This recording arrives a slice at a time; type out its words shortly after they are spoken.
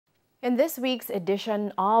In this week's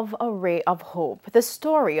edition of A Ray of Hope, the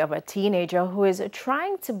story of a teenager who is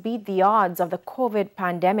trying to beat the odds of the COVID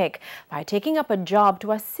pandemic by taking up a job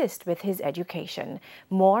to assist with his education.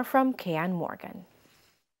 More from Kayan Morgan.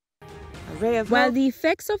 While the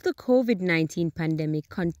effects of the COVID-19 pandemic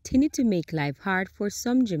continue to make life hard for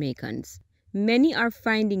some Jamaicans, many are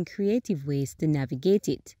finding creative ways to navigate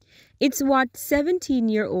it. It's what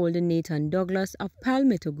 17-year-old Nathan Douglas of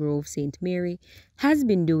Palmetto Grove, St. Mary, has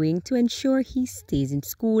been doing to ensure he stays in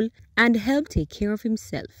school and help take care of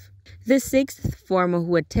himself. The sixth former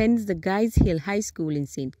who attends the Guys Hill High School in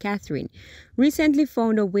St. Catherine recently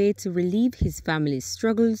found a way to relieve his family's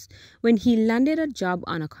struggles when he landed a job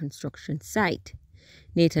on a construction site.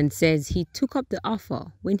 Nathan says he took up the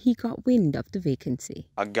offer when he got wind of the vacancy.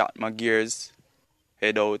 I got my gears,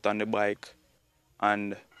 head out on the bike,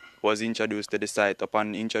 and was introduced to the site.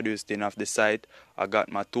 Upon introducing of the site, I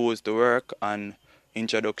got my tools to work and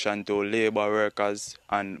introduction to labor workers,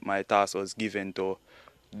 and my task was given to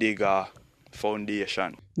dig a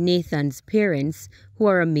foundation. Nathan's parents, who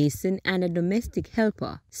are a mason and a domestic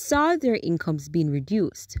helper, saw their incomes being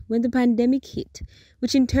reduced when the pandemic hit,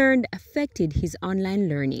 which in turn affected his online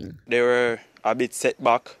learning. They were a bit set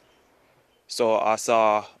back, so I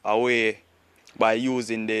saw a way by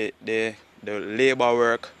using the labor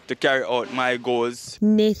work to carry out my goals.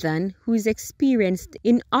 Nathan, who is experienced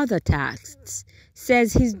in other tasks,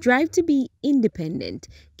 says his drive to be independent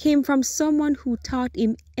came from someone who taught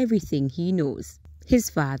him everything he knows, his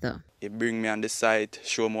father. He bring me on the site,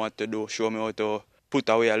 show me what to do, show me how to put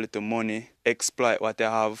away a little money, exploit what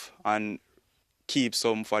I have, and keep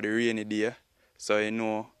some for the rainy day. So you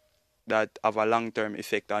know that have a long-term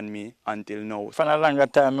effect on me until now. For a longer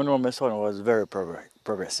time, I know my son was very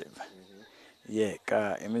progressive. Yeah,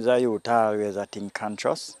 because he was a youth always, I think,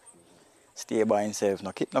 conscious. Stay by himself,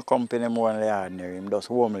 no keep no company more than the ordinary. Him just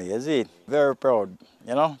homely, you see? Very proud,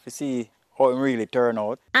 you know, to see how it really turned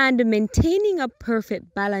out. And maintaining a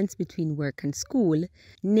perfect balance between work and school,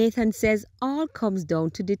 Nathan says all comes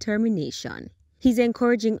down to determination. He's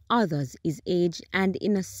encouraging others his age and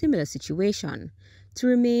in a similar situation to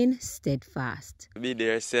remain steadfast. Be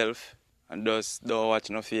there yourself and just don't watch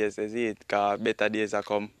no faces, because better days are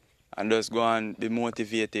come. And just go and be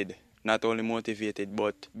motivated. Not only motivated,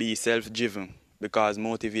 but be self-driven, because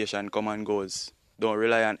motivation comes and goes. Don't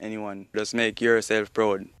rely on anyone. Just make yourself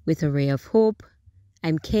proud. With A Ray of Hope,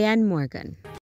 I'm Kayan Morgan.